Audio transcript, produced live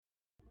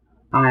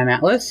I'm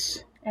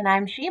Atlas, And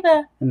I'm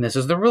Sheba. and this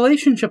is the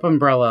Relationship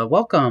Umbrella.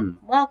 Welcome.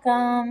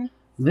 Welcome.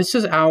 This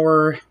is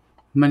our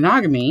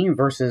monogamy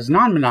versus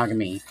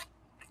non-monogamy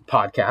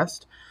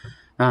podcast.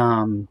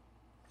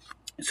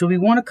 So we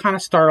want to kind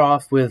of start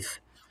off with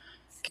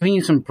giving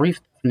you some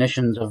brief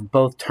definitions of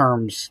both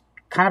terms,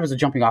 kind of as a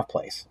jumping off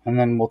place, and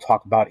then we'll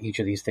talk about each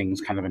of these things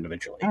kind of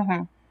individually.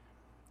 Mm-hmm.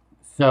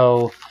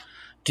 So,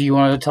 do you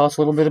want to tell us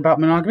a little bit about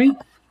monogamy?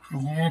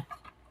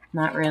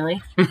 Not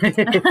really.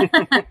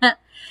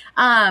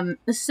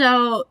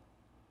 So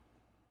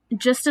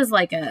just as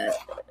like an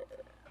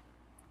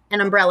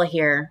umbrella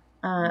here,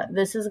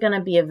 this is going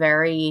to be a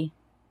very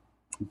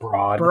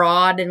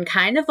broad and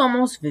kind of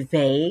almost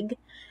vague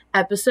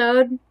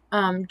episode,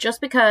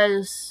 just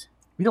because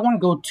we don't want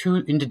to go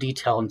too into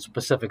detail and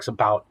specifics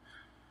about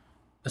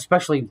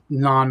especially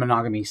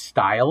non-monogamy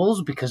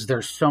styles, because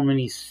there's so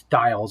many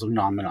styles of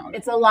non-monogamy.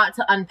 it's a lot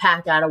to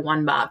unpack out of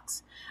one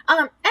box.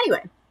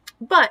 Anyway,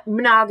 but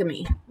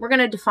monogamy, we're going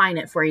to define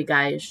it for you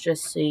guys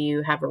just so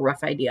you have a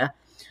rough idea.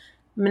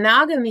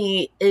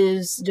 Monogamy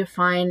is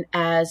defined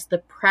as the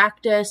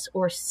practice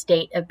or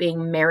state of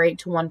being married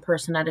to one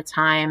person at a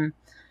time.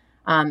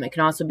 It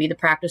can also be the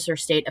practice or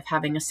state of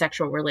having a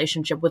sexual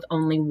relationship with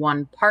only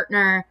one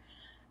partner.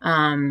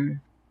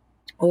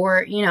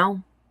 Or,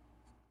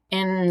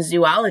 in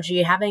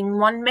zoology, having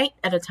one mate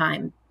at a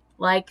time.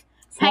 Like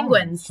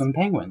penguins. Some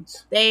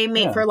penguins. They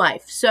mate for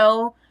life.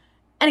 So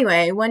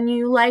anyway, when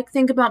you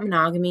think about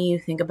monogamy, you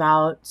think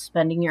about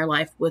spending your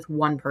life with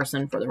one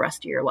person for the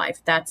rest of your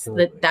life. That's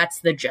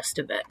the gist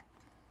of it.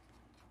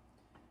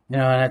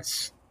 And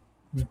it's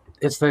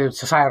the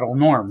societal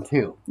norm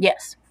too.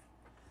 Yes.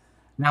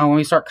 Now, when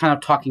we start kind of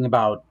talking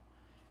about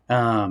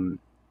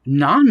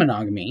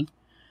non-monogamy,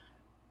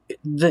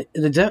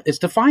 it's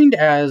defined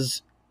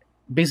as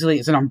basically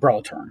it's an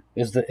umbrella term.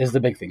 Is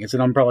the big thing? It's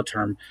an umbrella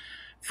term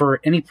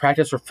for any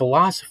practice or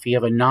philosophy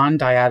of a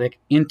non-dyadic,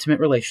 intimate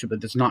relationship that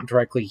does not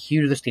directly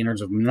hew to the standards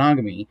of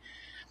monogamy.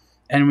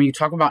 And when you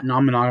talk about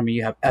non-monogamy,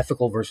 you have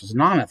ethical versus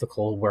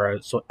non-ethical,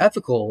 whereas so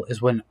ethical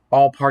is when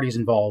all parties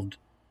involved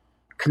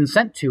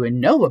consent to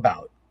and know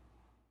about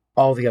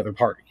all the other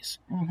parties.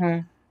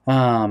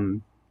 Mm-hmm.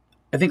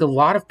 I think a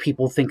lot of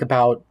people think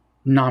about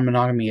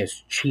non-monogamy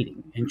as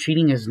cheating, and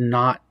cheating is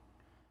not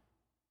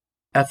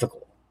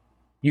ethical.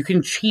 You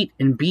can cheat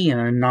and be in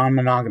a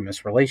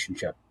non-monogamous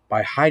relationship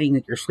by hiding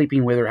that you're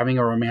sleeping with or having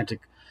a romantic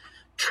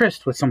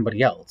tryst with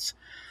somebody else.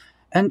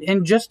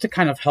 And just to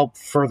kind of help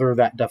further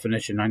that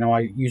definition, I know I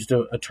used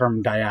a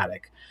term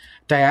dyadic.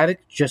 Dyadic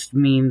just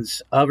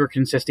means of or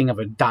consisting of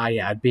a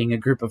dyad, being a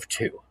group of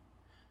two.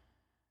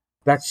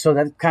 That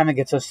kind of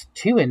gets us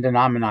too into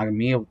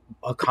non-monogamy.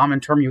 A common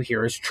term you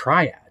hear is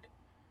triad.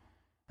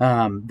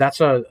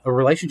 That's a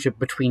relationship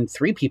between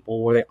three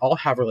people where they all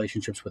have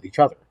relationships with each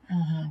other.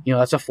 Mm-hmm.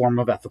 That's a form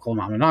of ethical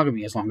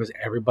non-monogamy as long as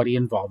everybody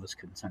involved is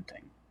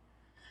consenting.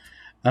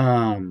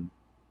 So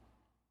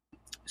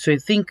I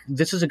think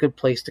this is a good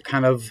place to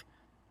kind of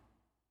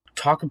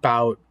talk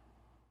about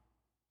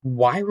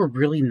why we're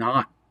really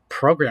not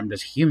programmed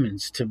as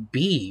humans to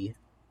be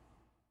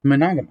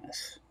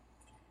monogamous.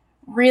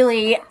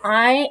 Really,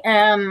 I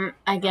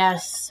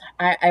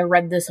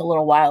read this a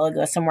little while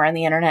ago somewhere on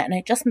the internet, and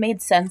it just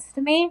made sense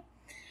to me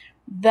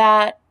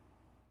that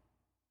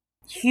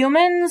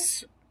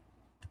humans,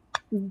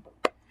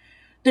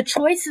 the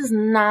choice is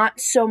not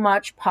so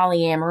much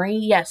polyamory.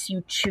 Yes,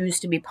 you choose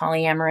to be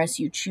polyamorous,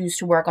 you choose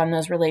to work on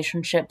those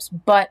relationships,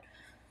 but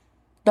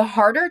the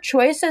harder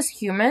choice as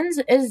humans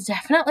is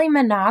definitely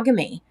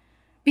monogamy.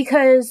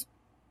 Because,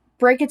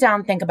 break it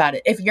down, think about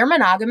it. If you're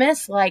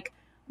monogamous,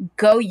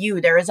 go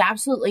you. There is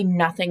absolutely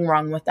nothing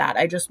wrong with that.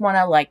 I just want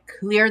to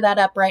clear that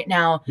up right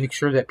now. Make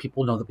sure that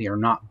people know that we are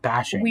not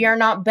bashing. We are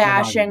not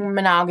bashing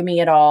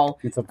monogamy at all.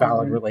 It's a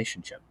valid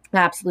relationship.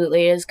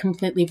 Absolutely, it is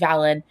completely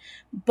valid.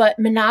 But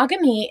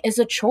monogamy is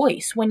a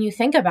choice. When you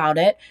think about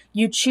it,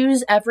 you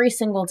choose every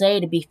single day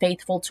to be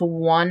faithful to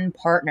one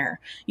partner.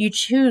 You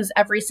choose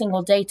every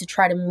single day to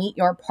try to meet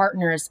your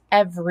partner's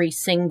every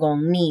single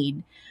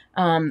need.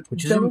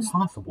 Which is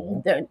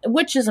impossible.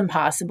 Which is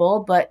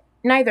impossible, but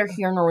neither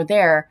here nor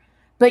there.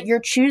 But you're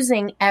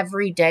choosing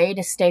every day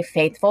to stay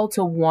faithful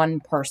to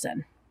one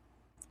person.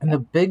 And the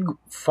big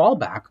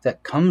fallback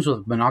that comes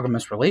with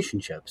monogamous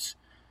relationships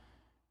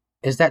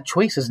is that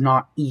choice is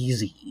not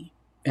easy.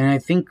 And I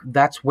think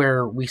that's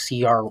where we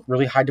see our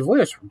really high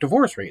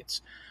divorce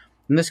rates.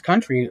 In this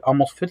country,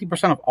 almost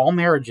 50% of all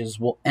marriages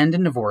will end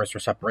in divorce or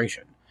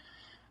separation.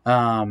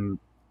 And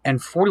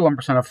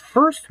 41% of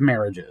first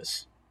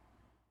marriages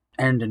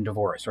end in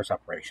divorce or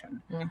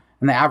separation. Mm.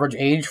 And the average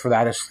age for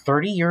that is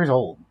 30 years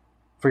old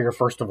for your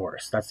first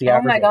divorce. That's the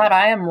average. Oh my God,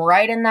 I am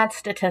right in that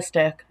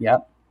statistic.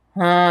 Yep.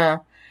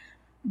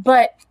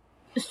 But,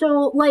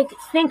 so,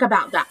 think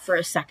about that for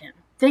a second.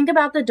 Think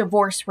about the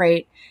divorce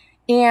rate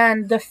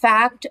and the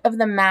fact of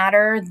the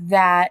matter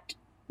that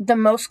the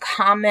most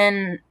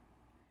common,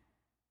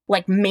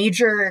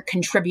 major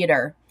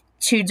contributor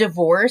to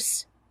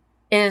divorce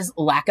is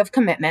lack of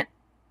commitment,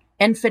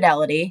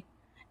 infidelity,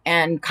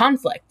 and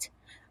conflict.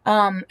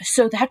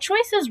 So that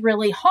choice is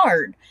really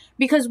hard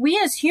because we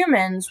as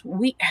humans,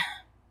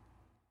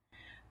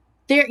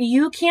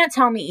 you can't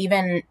tell me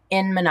even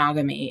in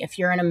monogamy, if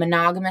you're in a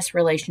monogamous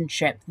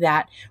relationship,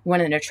 that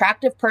when an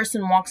attractive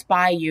person walks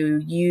by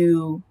you,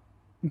 you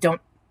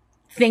don't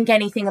think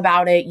anything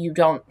about it. You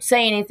don't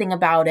say anything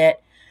about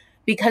it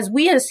because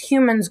we as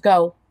humans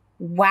go,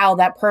 wow,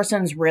 that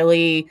person's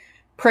really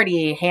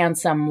pretty,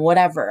 handsome,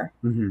 whatever.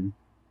 Mm-hmm.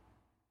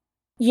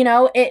 You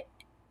know,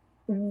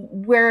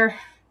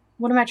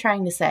 what am I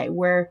trying to say?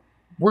 We're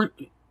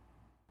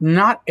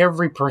not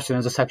every person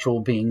is a sexual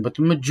being, but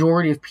the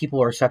majority of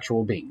people are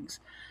sexual beings.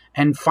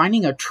 And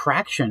finding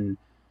attraction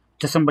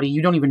to somebody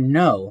you don't even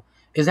know,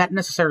 is that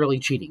necessarily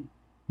cheating?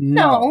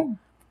 No.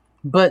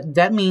 But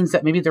that means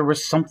that maybe there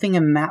was something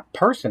in that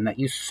person that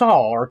you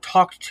saw or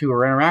talked to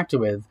or interacted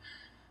with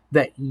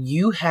that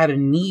you had a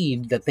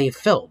need that they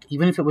filled,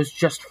 even if it was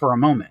just for a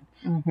moment.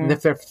 Mm-hmm. And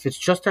if it's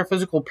just their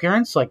physical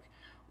appearance, like,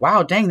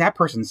 wow, dang, that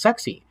person's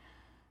sexy.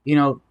 You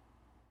know,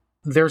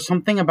 there's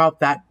something about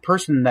that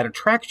person that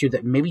attracts you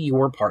that maybe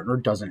your partner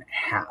doesn't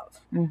have.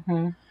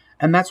 Mm-hmm.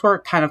 And that's where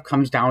it kind of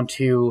comes down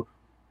to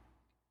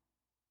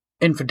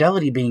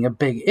infidelity being a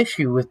big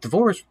issue with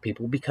divorced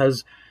people,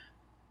 because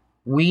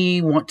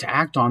we want to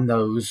act on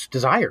those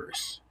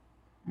desires.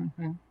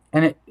 Mm-hmm.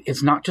 And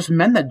it's not just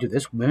men that do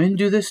this. Women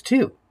do this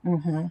too.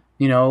 Mm-hmm.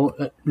 You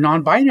know,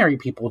 non-binary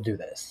people do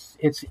this.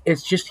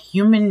 It's just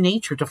human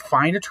nature to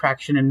find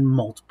attraction in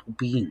multiple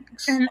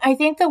beings. And I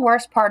think the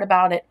worst part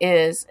about it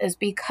is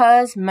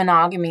because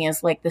monogamy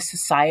is like the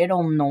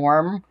societal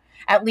norm,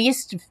 at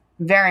least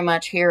very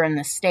much here in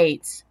the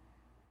States,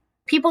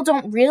 people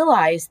don't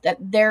realize that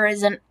there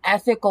is an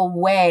ethical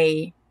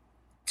way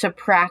to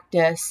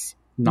practice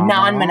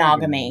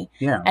non-monogamy.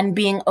 Yeah. And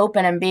being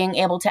open and being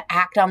able to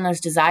act on those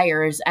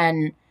desires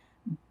and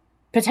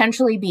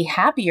potentially be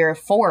happier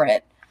for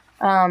it.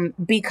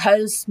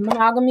 Because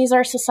monogamy is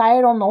our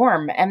societal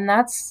norm, and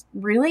that's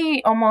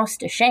really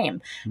almost a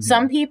shame. Mm-hmm.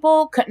 Some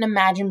people couldn't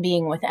imagine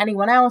being with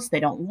anyone else. They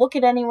don't look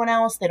at anyone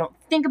else. They don't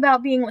think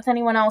about being with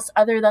anyone else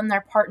other than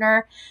their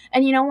partner.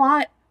 And you know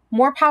what?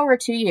 More power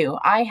to you.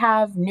 I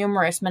have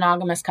numerous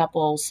monogamous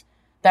couples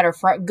that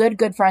are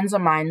good friends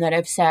of mine that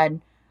have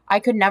said, I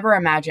could never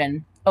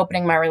imagine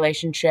opening my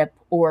relationship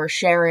or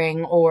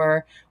sharing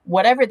or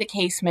whatever the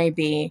case may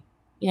be.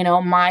 You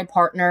know, my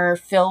partner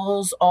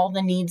fills all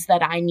the needs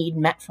that I need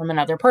met from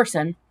another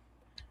person.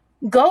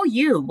 Go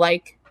you.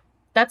 Like,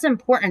 that's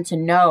important to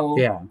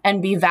know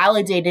and be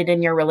validated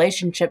in your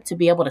relationship to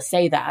be able to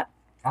say that.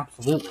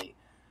 Absolutely.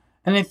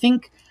 And I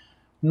think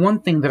one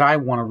thing that I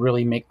want to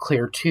really make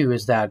clear too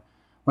is that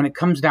when it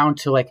comes down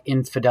to like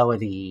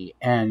infidelity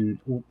and,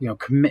 you know,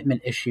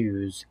 commitment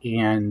issues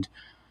and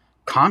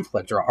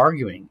conflict or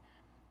arguing,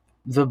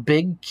 the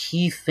big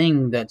key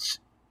thing that's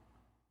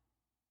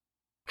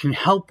can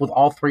help with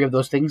all three of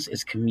those things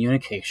is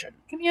communication.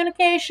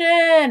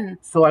 Communication!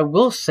 So I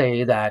will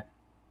say that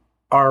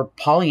our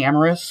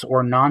polyamorous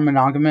or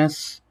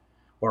non-monogamous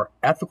or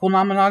ethical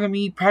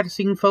non-monogamy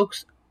practicing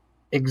folks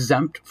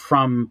exempt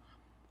from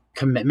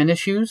commitment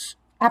issues?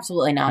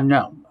 Absolutely not.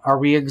 No. Are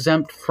we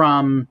exempt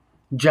from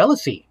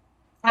jealousy?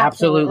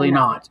 Absolutely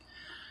not.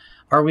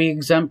 Are we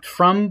exempt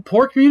from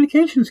poor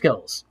communication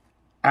skills?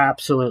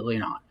 Absolutely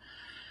not.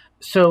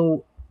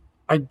 So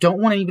I don't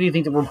want anybody to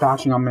think that we're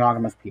bashing on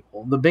monogamous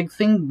people. The big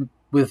thing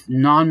with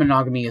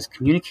non-monogamy is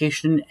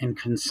communication and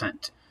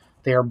consent.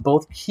 They are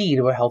both key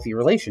to a healthy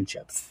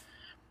relationship.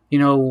 You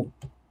know,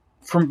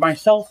 for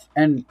myself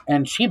and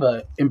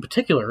Sheba in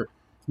particular,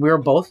 we are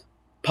both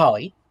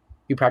poly.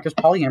 We practice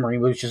polyamory,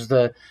 which is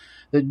the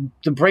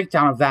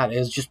breakdown of that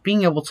is just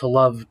being able to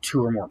love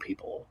two or more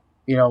people.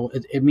 You know,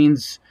 it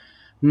means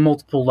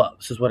multiple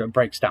loves is what it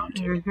breaks down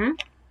to. Mm-hmm.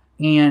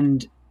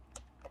 And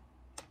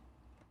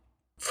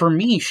for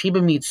me,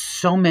 Sheba meets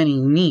so many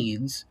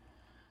needs,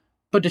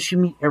 but does she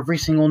meet every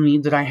single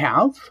need that I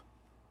have?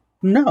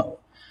 No.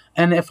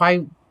 And if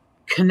I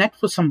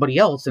connect with somebody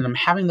else and I'm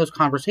having those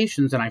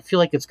conversations and I feel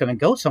like it's going to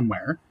go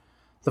somewhere,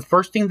 the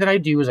first thing that I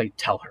do is I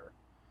tell her,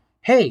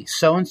 hey,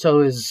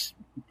 so-and-so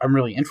I'm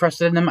really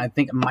interested in them. I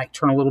think it might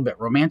turn a little bit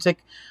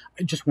romantic.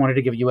 I just wanted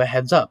to give you a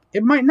heads up.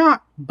 It might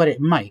not, but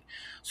it might.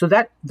 So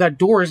that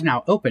door is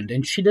now opened.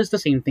 And she does the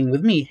same thing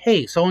with me.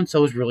 Hey,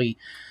 so-and-so is really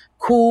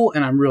cool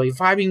and I'm really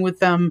vibing with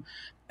them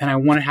and I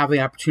want to have the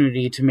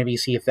opportunity to maybe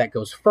see if that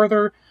goes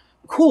further.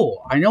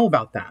 Cool. I know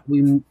about that.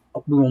 We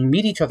will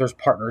meet each other's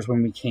partners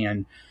when we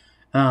can.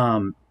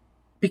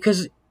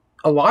 Because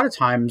a lot of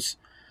times,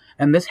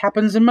 and this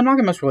happens in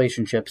monogamous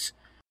relationships,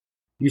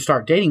 you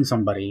start dating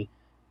somebody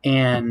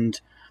and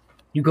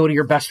you go to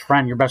your best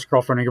friend, your best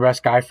girlfriend, or your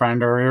best guy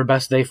friend, or your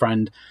best day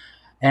friend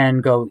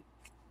and go,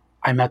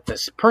 I met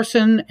this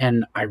person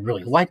and I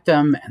really like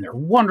them and they're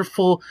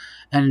wonderful.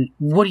 And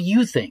what do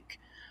you think?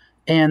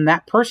 And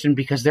that person,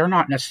 because they're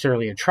not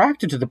necessarily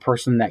attracted to the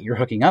person that you're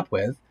hooking up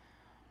with,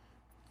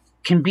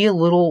 can be a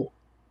little,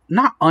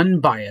 not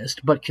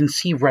unbiased, but can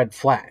see red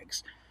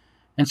flags.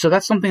 And so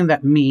that's something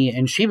that me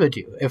and Sheba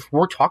do. If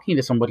we're talking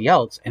to somebody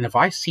else and if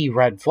I see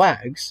red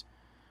flags,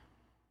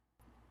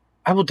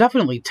 I will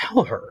definitely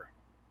tell her.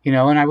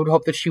 and I would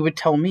hope that she would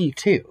tell me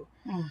too.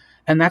 Mm.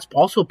 And that's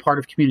also part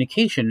of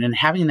communication and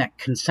having that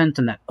consent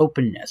and that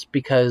openness,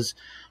 because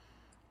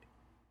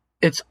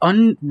it's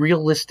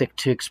unrealistic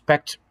to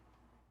expect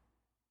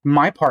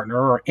my partner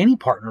or any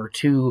partner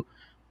to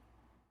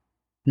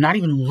not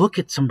even look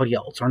at somebody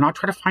else or not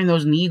try to find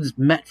those needs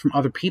met from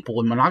other people.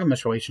 In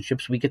monogamous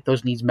relationships, we get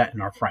those needs met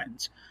in our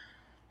friends.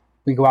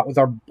 We go out with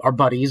our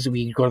buddies,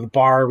 we go to the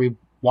bar, we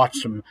watch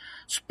some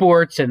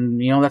sports, and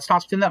that's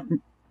not something that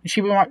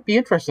she might be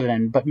interested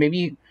in, but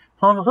maybe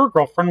her and her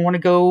girlfriend want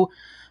to go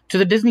to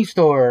the Disney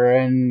store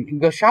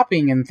and go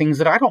shopping and things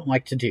that I don't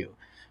like to do.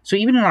 So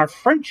even in our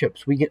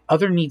friendships, we get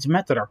other needs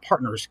met that our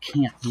partners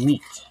can't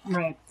meet.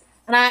 Right.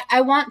 And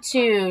I want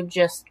to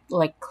just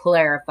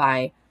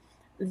clarify,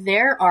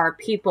 there are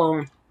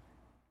people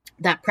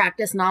that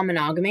practice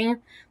non-monogamy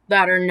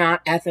that are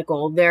not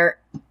ethical. They're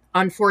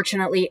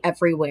unfortunately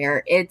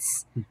everywhere.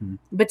 It's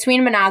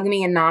between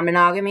monogamy and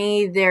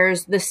non-monogamy,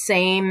 there's the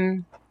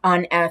same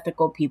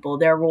unethical people.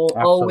 There will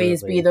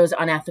always be those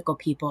unethical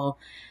people.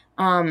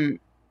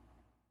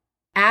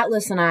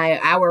 Atlas and I,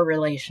 our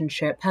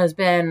relationship has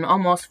been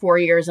almost 4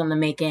 years in the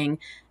making,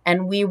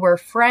 and we were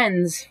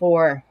friends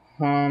for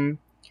 3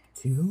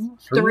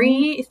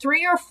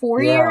 or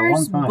 4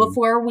 years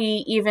before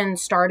we even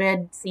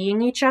started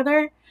seeing each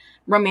other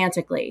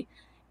romantically.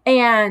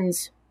 And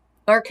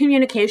our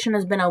communication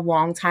has been a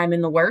long time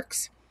in the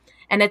works,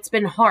 and it's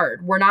been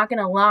hard. We're not going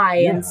to lie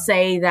and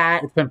say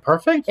that it's been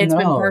perfect. It's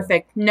been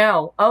perfect.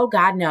 No. Oh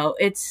God, no.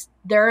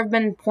 There have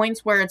been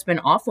points where it's been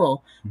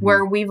awful,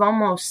 where we've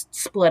almost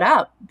split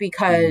up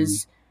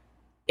because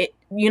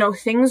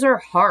things are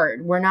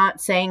hard. We're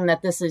not saying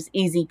that this is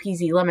easy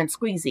peasy lemon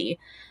squeezy.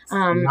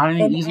 In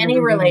any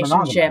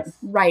relationship,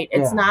 right?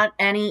 It's not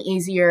any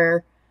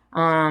easier,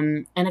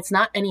 and it's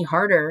not any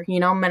harder.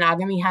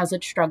 Monogamy has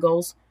its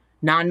struggles.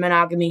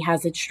 Non-monogamy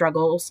has its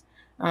struggles.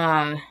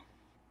 One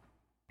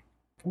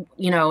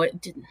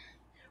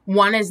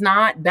is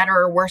not better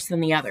or worse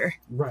than the other.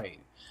 Right.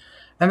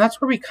 And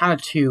that's where we kind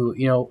of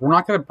we're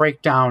not going to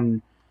break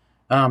down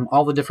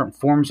all the different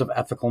forms of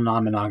ethical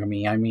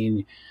non-monogamy. I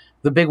mean,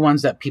 the big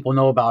ones that people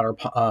know about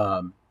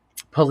are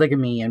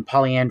polygamy and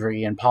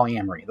polyandry and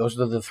polyamory. Those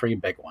are the three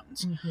big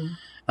ones.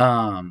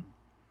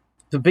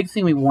 The big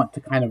thing we want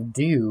to kind of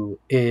do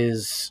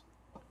is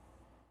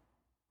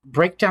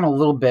break down a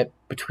little bit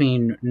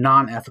between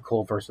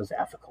non-ethical versus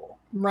ethical.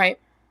 Right.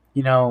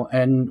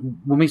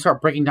 And when we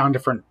start breaking down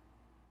different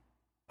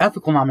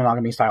ethical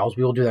non-monogamy styles,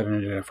 we will do that in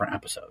a different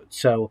episode.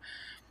 So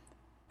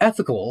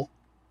ethical,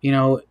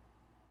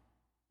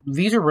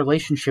 these are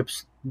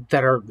relationships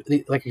that are,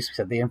 like you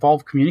said, they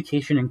involve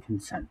communication and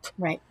consent.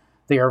 Right.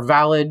 They are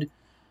valid.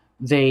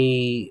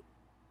 They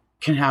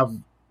can have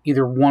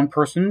either one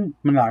person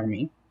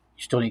monogamy.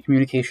 You still need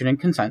communication and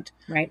consent.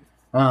 Right.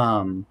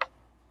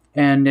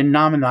 And in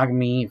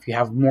non-monogamy, if you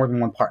have more than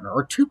one partner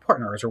or two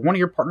partners, or one of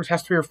your partners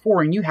has 3 or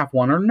 4 and you have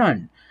one or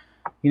none,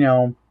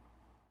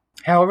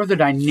 however the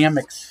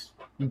dynamics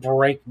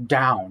break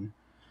down,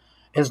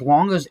 as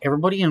long as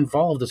everybody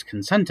involved is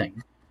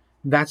consenting,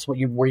 that's where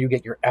you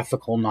get your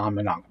ethical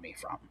non-monogamy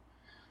from.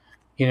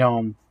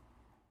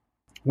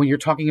 When you're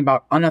talking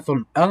about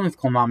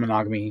unethical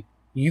non-monogamy,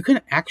 you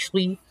can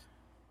actually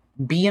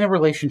be in a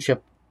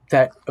relationship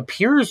that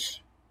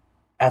appears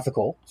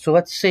ethical. So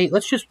it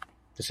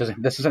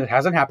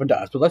hasn't happened to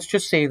us, but let's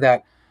just say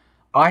that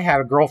I had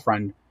a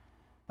girlfriend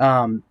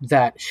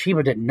that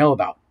Sheba didn't know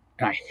about,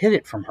 and I hid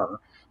it from her,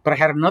 but I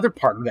had another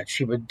partner that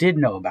Sheba did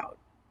know about.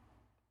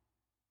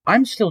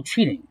 I'm still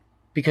cheating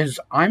because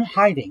I'm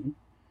hiding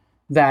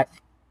that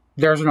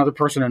there's another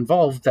person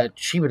involved that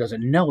Sheba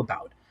doesn't know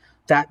about.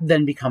 That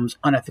then becomes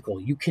unethical.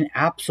 You can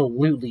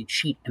absolutely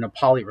cheat in a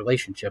poly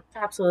relationship.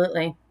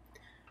 Absolutely.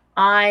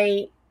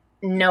 I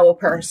know a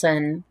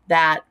person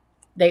that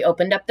they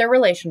opened up their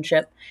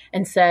relationship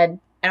and said,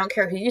 I don't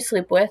care who you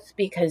sleep with,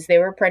 because they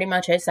were pretty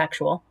much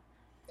asexual.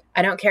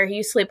 I don't care who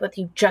you sleep with,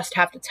 you just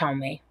have to tell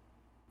me.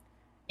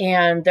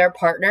 And their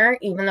partner,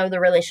 even though the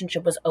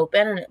relationship was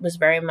open and it was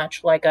very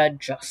much like a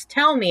just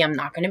tell me, I'm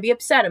not going to be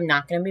upset, I'm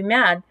not going to be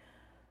mad,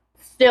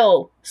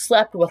 still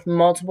slept with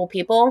multiple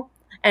people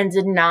and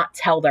did not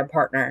tell their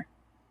partner.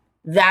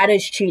 That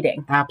is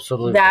cheating.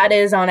 Absolutely. That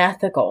is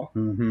unethical.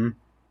 Mm-hmm.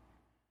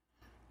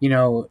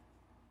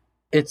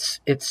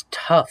 It's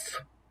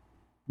tough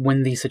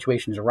when these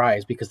situations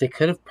arise because they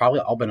could have probably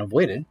all been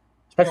avoided,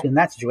 especially in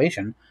that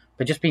situation,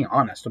 but just being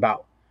honest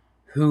about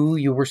who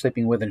you were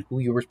sleeping with and who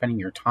you were spending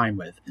your time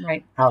with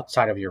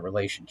outside of your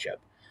relationship.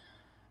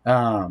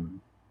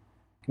 When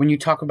you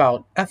talk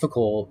about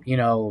ethical,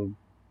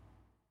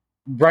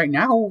 right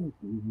now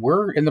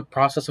we're in the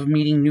process of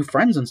meeting new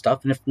friends and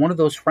stuff. And if one of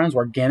those friends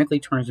organically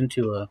turns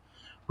into a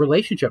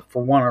relationship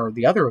for one or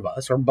the other of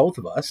us, or both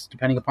of us,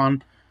 depending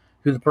upon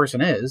who the person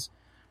is,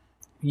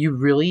 you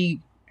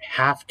really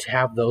have to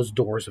have those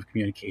doors of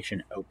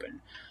communication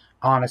open.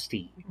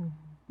 Honesty,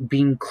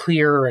 being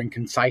clear and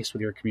concise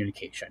with your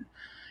communication.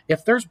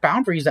 If there's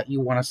boundaries that you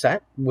want to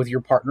set with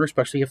your partner,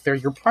 especially if they're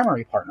your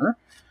primary partner,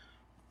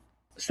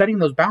 setting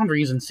those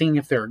boundaries and seeing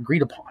if they're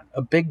agreed upon.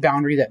 A big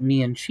boundary that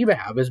me and Shiva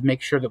have is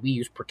make sure that we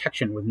use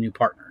protection with new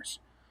partners.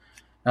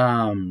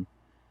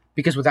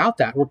 Because without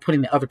that, we're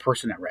putting the other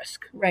person at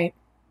risk. Right.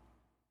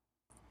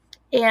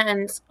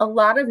 And a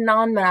lot of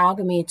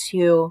non-monogamy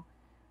too,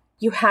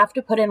 you have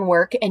to put in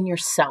work in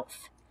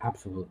yourself.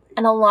 Absolutely.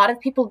 And a lot of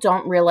people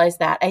don't realize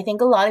that. I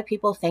think a lot of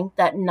people think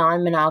that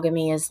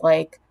non-monogamy is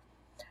like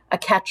a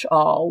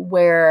catch-all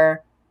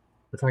where...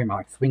 We're talking about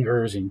like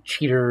swingers and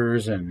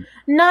cheaters and...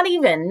 Not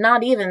even.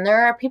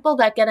 There are people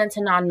that get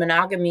into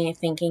non-monogamy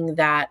thinking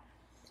that,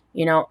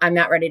 you know, I'm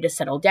not ready to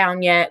settle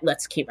down yet.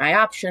 Let's keep my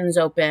options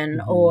open.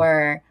 Mm-hmm.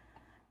 Or,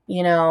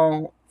 you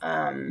know,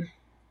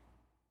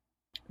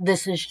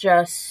 this is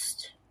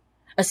just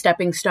a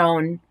stepping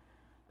stone.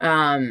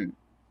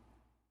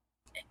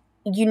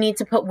 You need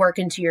to put work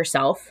into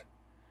yourself.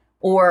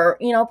 Or,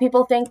 you know,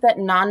 people think that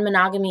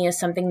non-monogamy is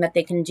something that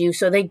they can do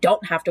so they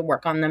don't have to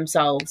work on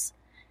themselves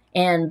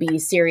and be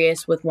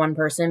serious with one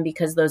person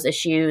because those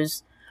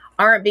issues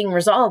aren't being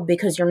resolved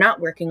because you're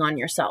not working on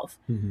yourself.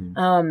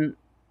 Mm-hmm.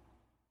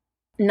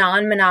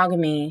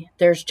 Non-monogamy,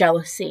 there's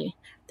jealousy,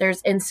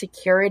 there's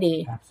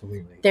insecurity.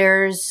 Absolutely.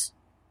 There's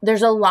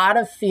a lot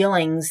of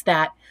feelings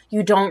that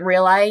you don't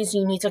realize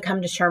you need to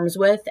come to terms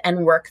with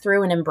and work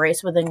through and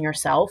embrace within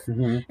yourself.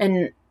 Mm-hmm.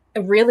 And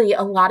really,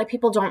 a lot of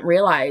people don't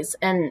realize.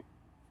 And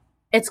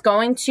it's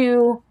going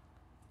to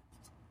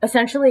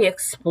essentially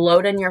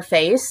explode in your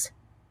face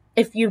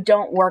if you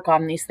don't work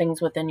on these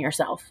things within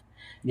yourself.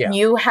 Yeah.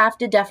 You have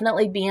to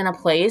definitely be in a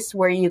place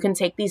where you can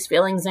take these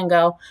feelings and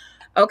go,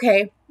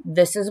 okay,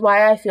 this is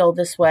why I feel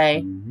this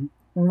way. Mm-hmm.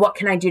 What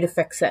can I do to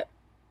fix it?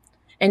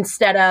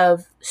 Instead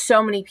of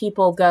so many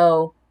people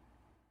go,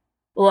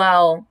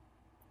 well,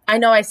 I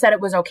know I said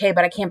it was okay,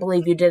 but I can't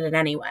believe you did it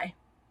anyway.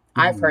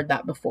 Mm-hmm. I've heard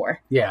that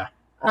before. Yeah.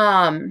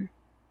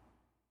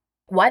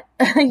 What?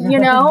 You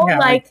know, yeah,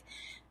 like,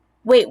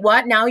 wait,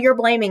 what? Now you're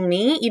blaming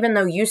me, even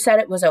though you said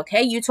it was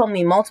okay. You told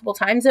me multiple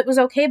times it was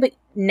okay, but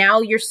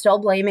now you're still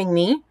blaming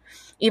me,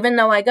 even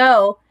though I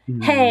go,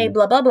 hey,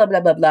 blah, blah, blah,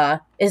 blah, blah, blah.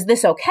 Is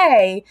this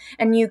okay?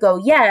 And you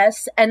go,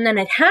 yes. And then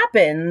it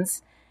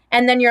happens.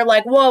 And then you're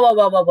like, whoa, whoa,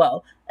 whoa, whoa,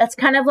 whoa. That's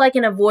kind of like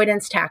an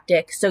avoidance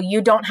tactic. So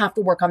you don't have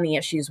to work on the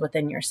issues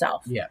within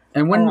yourself. Yeah.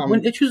 And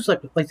when issues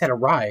like that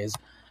arise,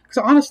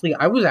 because honestly,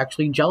 I was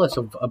actually jealous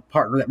of a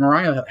partner that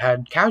Mariah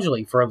had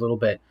casually for a little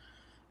bit.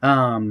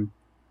 And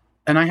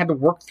I had to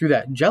work through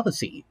that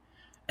jealousy.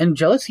 And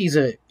jealousy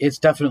it's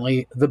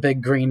definitely the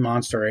big green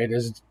monster. It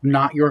is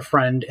not your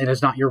friend. It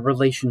is not your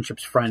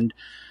relationship's friend.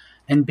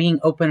 And being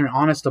open and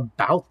honest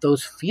about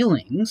those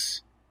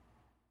feelings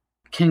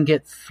can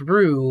get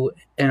through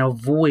and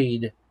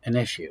avoid an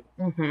issue.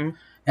 Mm-hmm.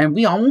 And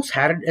we almost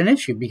had an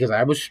issue because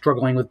I was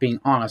struggling with being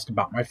honest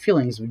about my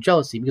feelings of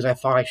jealousy because I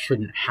thought I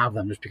shouldn't have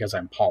them just because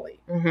I'm poly.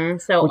 Mm-hmm.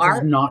 So which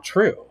is not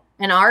true.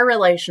 And our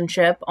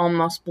relationship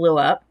almost blew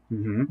up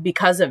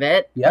because of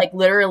it. Yep. Like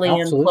literally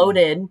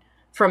imploded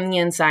from the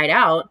inside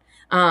out.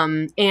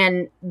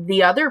 And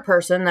the other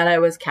person that I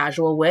was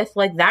casual with,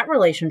 like that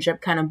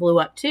relationship kind of blew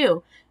up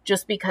too,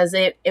 just because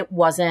it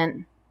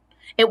wasn't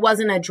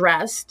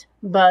addressed,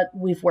 but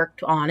we've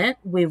worked on it.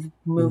 We've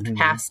moved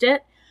past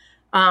it.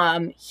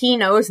 He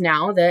knows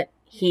now that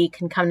he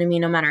can come to me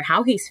no matter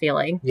how he's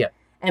feeling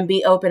and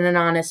be open and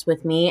honest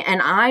with me.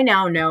 And I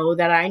now know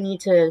that I need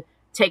to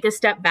take a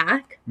step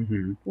back,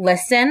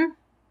 listen,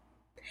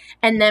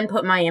 and then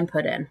put my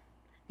input in.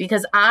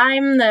 Because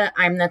I'm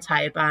the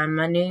type, I'm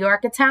a New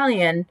York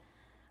Italian.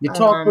 You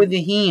talk with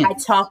your hands.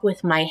 I talk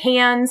with my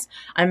hands.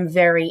 I'm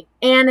very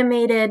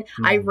animated.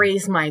 I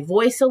raise my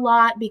voice a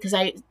lot because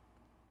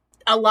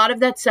a lot of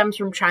that stems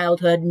from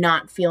childhood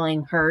not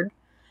feeling heard.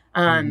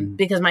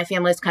 Because my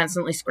family is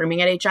constantly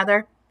screaming at each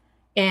other.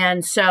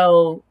 And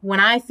so when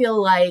I feel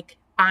like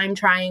I'm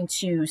trying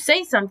to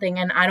say something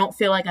and I don't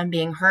feel like I'm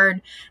being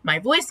heard, my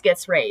voice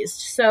gets raised.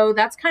 So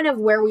that's kind of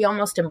where we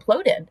almost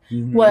imploded,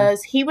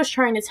 was he was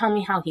trying to tell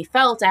me how he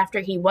felt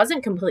after he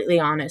wasn't completely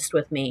honest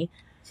with me.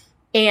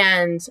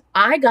 And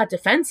I got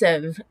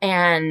defensive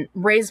and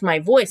raised my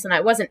voice, and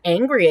I wasn't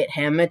angry at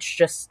him. It's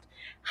just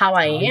how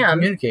I am.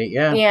 Communicate,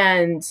 yeah.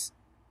 And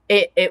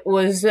it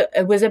was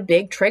a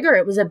big trigger.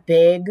 It was a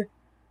big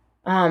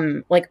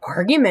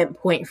argument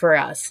point for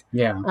us.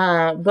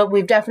 Yeah. But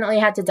we've definitely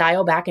had to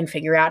dial back and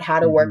figure out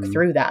how to work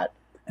through that.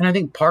 And I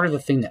think part of the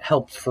thing that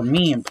helped for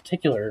me in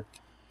particular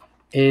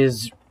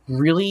is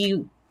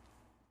really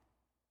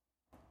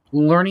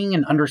learning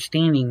and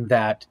understanding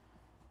that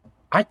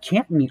I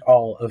can't meet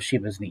all of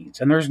Shiva's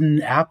needs. And there's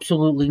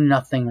absolutely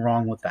nothing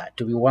wrong with that.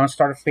 Do we want to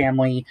start a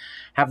family,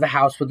 have the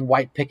house with a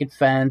white picket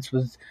fence,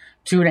 with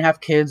 2.5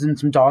 kids and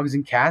some dogs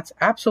and cats?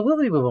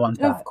 Absolutely we want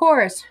that. Of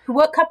course.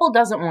 What couple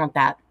doesn't want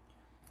that?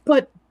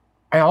 But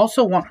I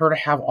also want her to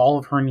have all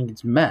of her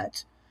needs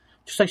met,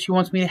 just like she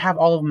wants me to have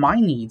all of my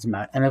needs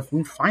met. And if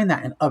we find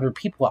that in other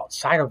people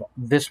outside of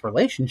this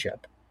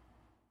relationship,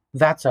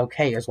 that's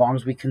okay, as long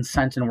as we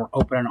consent and we're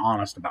open and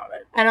honest about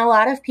it. And a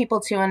lot of people,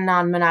 too, in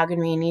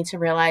non-monogamy need to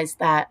realize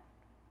that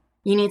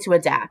you need to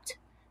adapt.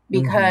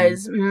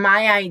 Because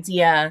my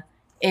idea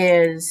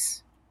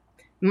is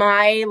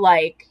My,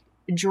 like,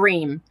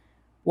 dream,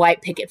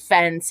 white picket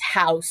fence,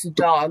 house,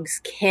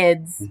 dogs,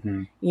 kids,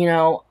 you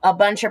know, a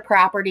bunch of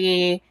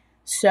property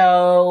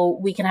so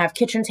we can have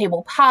kitchen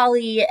table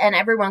poly and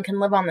everyone can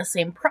live on the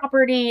same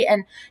property.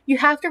 And you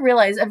have to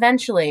realize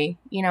eventually,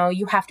 you know,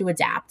 you have to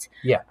adapt.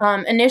 Yeah.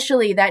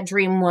 Initially, that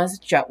dream was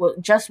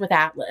just with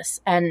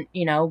Atlas, and,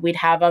 you know, we'd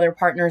have other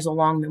partners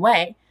along the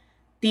way.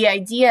 The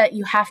idea,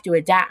 you have to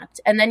adapt.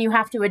 And then you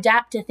have to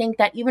adapt to think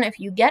that even if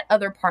you get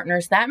other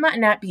partners, that might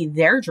not be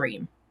their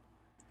dream.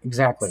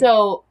 Exactly.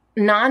 So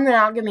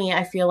non-monogamy,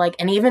 I feel like,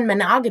 and even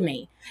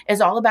monogamy, is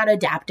all about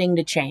adapting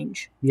to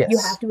change. Yes. You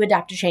have to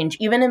adapt to change.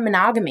 Even in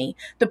monogamy,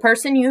 the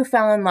person you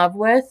fell in love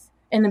with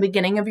in the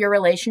beginning of your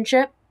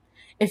relationship,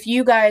 if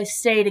you guys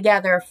stay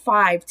together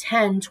 5,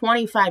 10,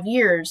 25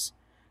 years,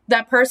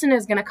 that person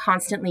is going to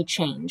constantly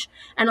change.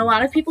 And a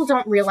lot of people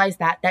don't realize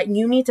that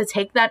you need to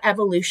take that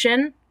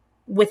evolution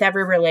with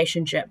every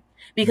relationship,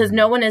 because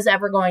no one is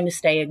ever going to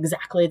stay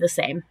exactly the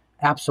same.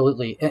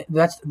 Absolutely.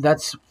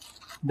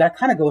 That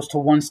kind of goes to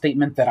one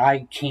statement that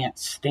I can't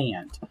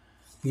stand.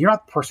 You're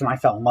not the person I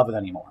fell in love with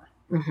anymore.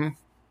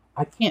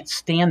 I can't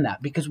stand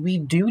that, because we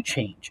do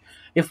change.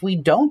 If we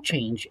don't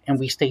change and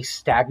we stay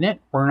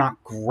stagnant, we're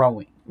not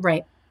growing.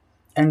 Right.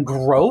 And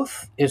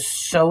growth is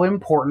so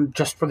important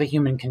just for the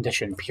human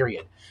condition,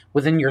 period.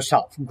 Within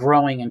yourself,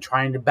 growing and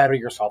trying to better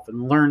yourself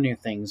and learn new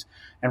things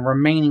and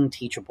remaining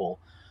teachable.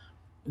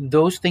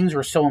 Those things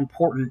are so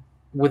important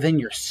within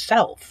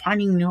yourself.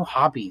 Finding new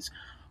hobbies,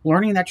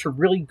 learning that you're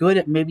really good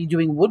at maybe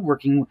doing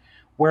woodworking,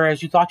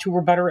 whereas you thought you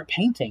were better at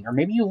painting, or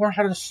maybe you learn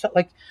how to,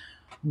 like,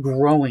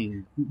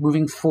 growing,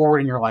 moving forward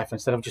in your life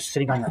instead of just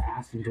sitting on your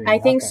ass and doing I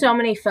think nothing. so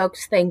many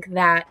folks think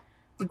that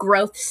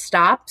growth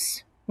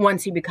stops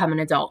once you become an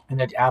adult. And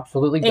it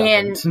absolutely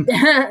doesn't.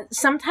 And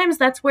sometimes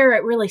that's where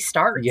it really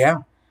starts.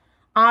 Yeah.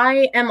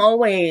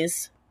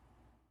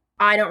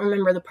 I don't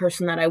remember the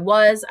person that I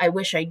was. I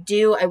wish I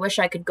do. I wish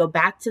I could go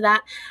back to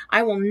that.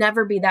 I will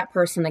never be that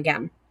person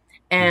again.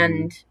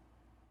 And,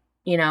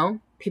 you know,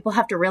 people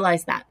have to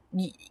realize that.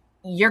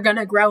 You're going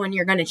to grow and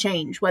you're going to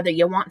change, whether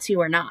you want to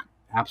or not.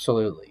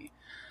 Absolutely.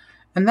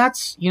 And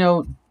that's, you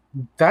know,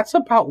 that's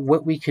about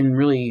what we can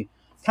really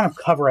kind of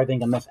cover, I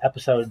think, in this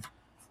episode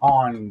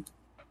on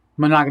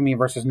monogamy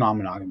versus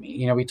non-monogamy.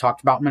 You know, we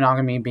talked about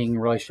monogamy being a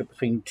relationship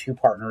between two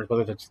partners,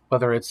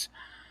 whether it's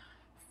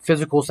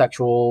physical,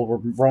 sexual,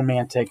 or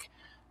romantic.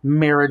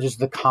 Marriage is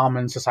the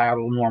common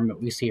societal norm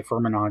that we see for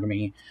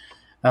monogamy.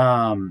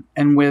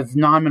 And with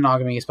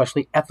non-monogamy,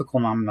 especially ethical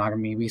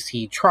non-monogamy, we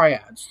see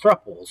triads,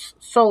 thruples,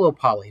 solo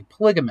poly,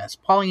 polygamous,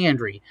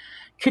 polyandry,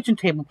 kitchen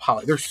table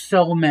poly. There's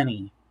so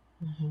many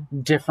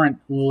different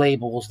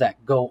labels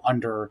that go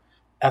under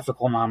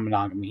ethical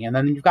non-monogamy. And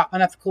then you've got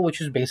unethical, which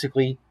is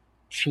basically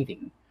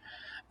cheating.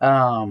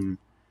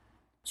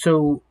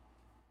 So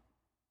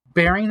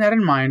bearing that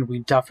in mind, we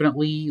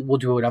definitely will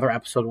do another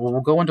episode where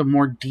we'll go into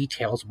more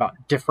details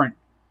about different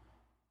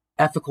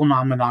ethical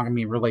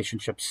non-monogamy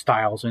relationship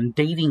styles and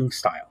dating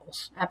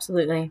styles.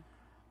 Absolutely.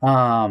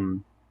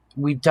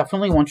 We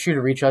definitely want you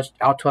to reach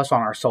out to us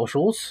on our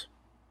socials.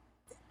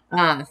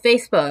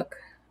 Facebook,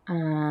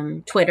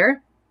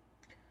 Twitter,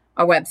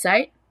 our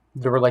website.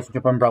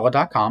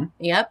 TheRelationshipUmbrella.com.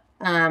 Yep.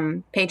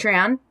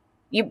 Patreon.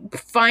 You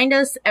find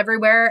us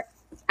everywhere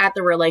at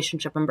The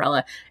Relationship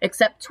Umbrella,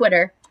 except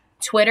Twitter.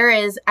 Twitter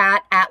is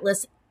at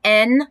Atlas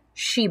N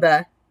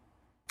Shiba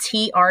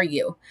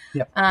TRU.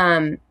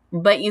 Yep.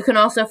 But you can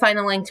also find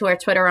a link to our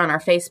Twitter on our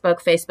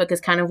Facebook. Facebook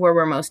is kind of where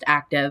we're most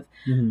active.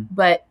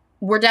 But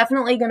we're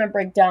definitely going to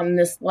break down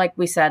this, like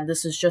we said,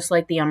 this is just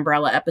like the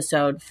umbrella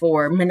episode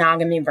for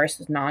monogamy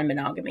versus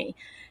non-monogamy.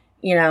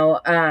 You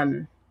know,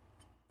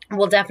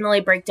 we'll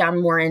definitely break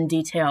down more in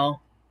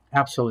detail.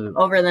 Absolutely.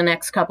 Over the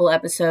next couple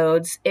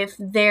episodes. If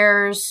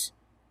there's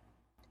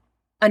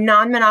a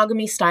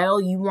non-monogamy style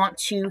you want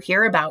to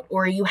hear about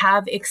or you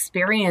have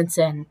experience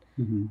in,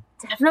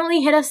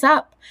 definitely hit us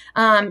up.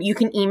 You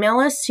can email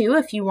us too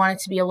if you want it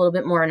to be a little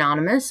bit more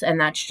anonymous, and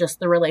that's just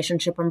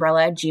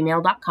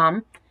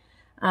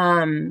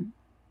therelationshipumbrella@gmail.com.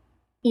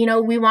 You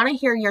know, we want to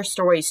hear your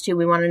stories too.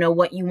 We want to know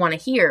what you want to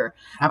hear.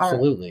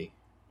 Absolutely.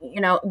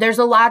 You know, there's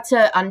a lot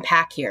to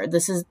unpack here.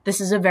 This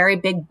is a very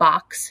big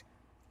box.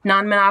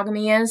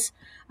 Non-monogamy is.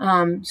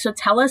 So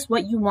tell us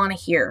what you want to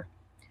hear.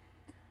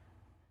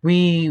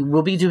 We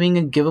will be doing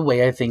a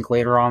giveaway, I think,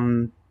 later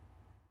on.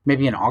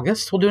 Maybe in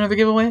August we'll do another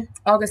giveaway?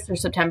 August or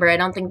September. I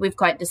don't think we've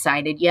quite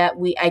decided yet.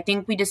 I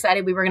think we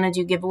decided we were going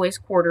to do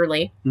giveaways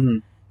quarterly.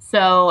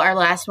 So our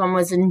last one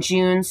was in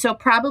June. So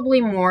probably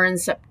more in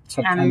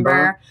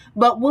September.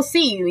 But we'll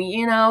see.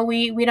 You know,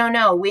 we don't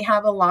know. We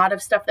have a lot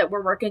of stuff that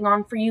we're working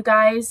on for you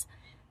guys.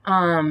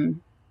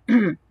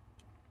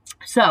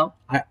 So.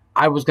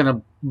 I was going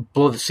to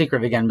blow the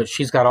secret again, but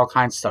she's got all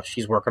kinds of stuff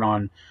she's working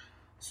on.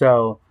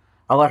 So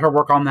I'll let her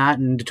work on that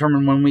and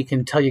determine when we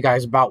can tell you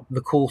guys about the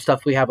cool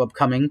stuff we have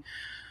upcoming.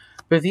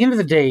 But at the end of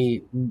the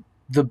day,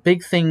 the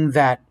big thing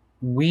that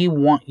we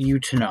want you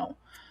to know,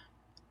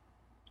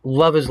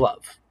 love is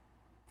love.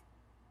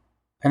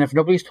 And if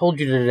nobody's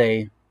told you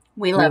today,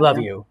 we love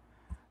you.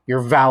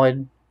 You're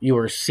valid. You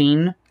are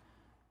seen.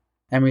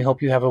 and we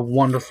hope you have a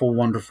wonderful,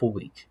 wonderful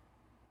week.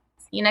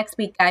 See you next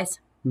week, guys.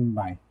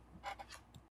 Bye.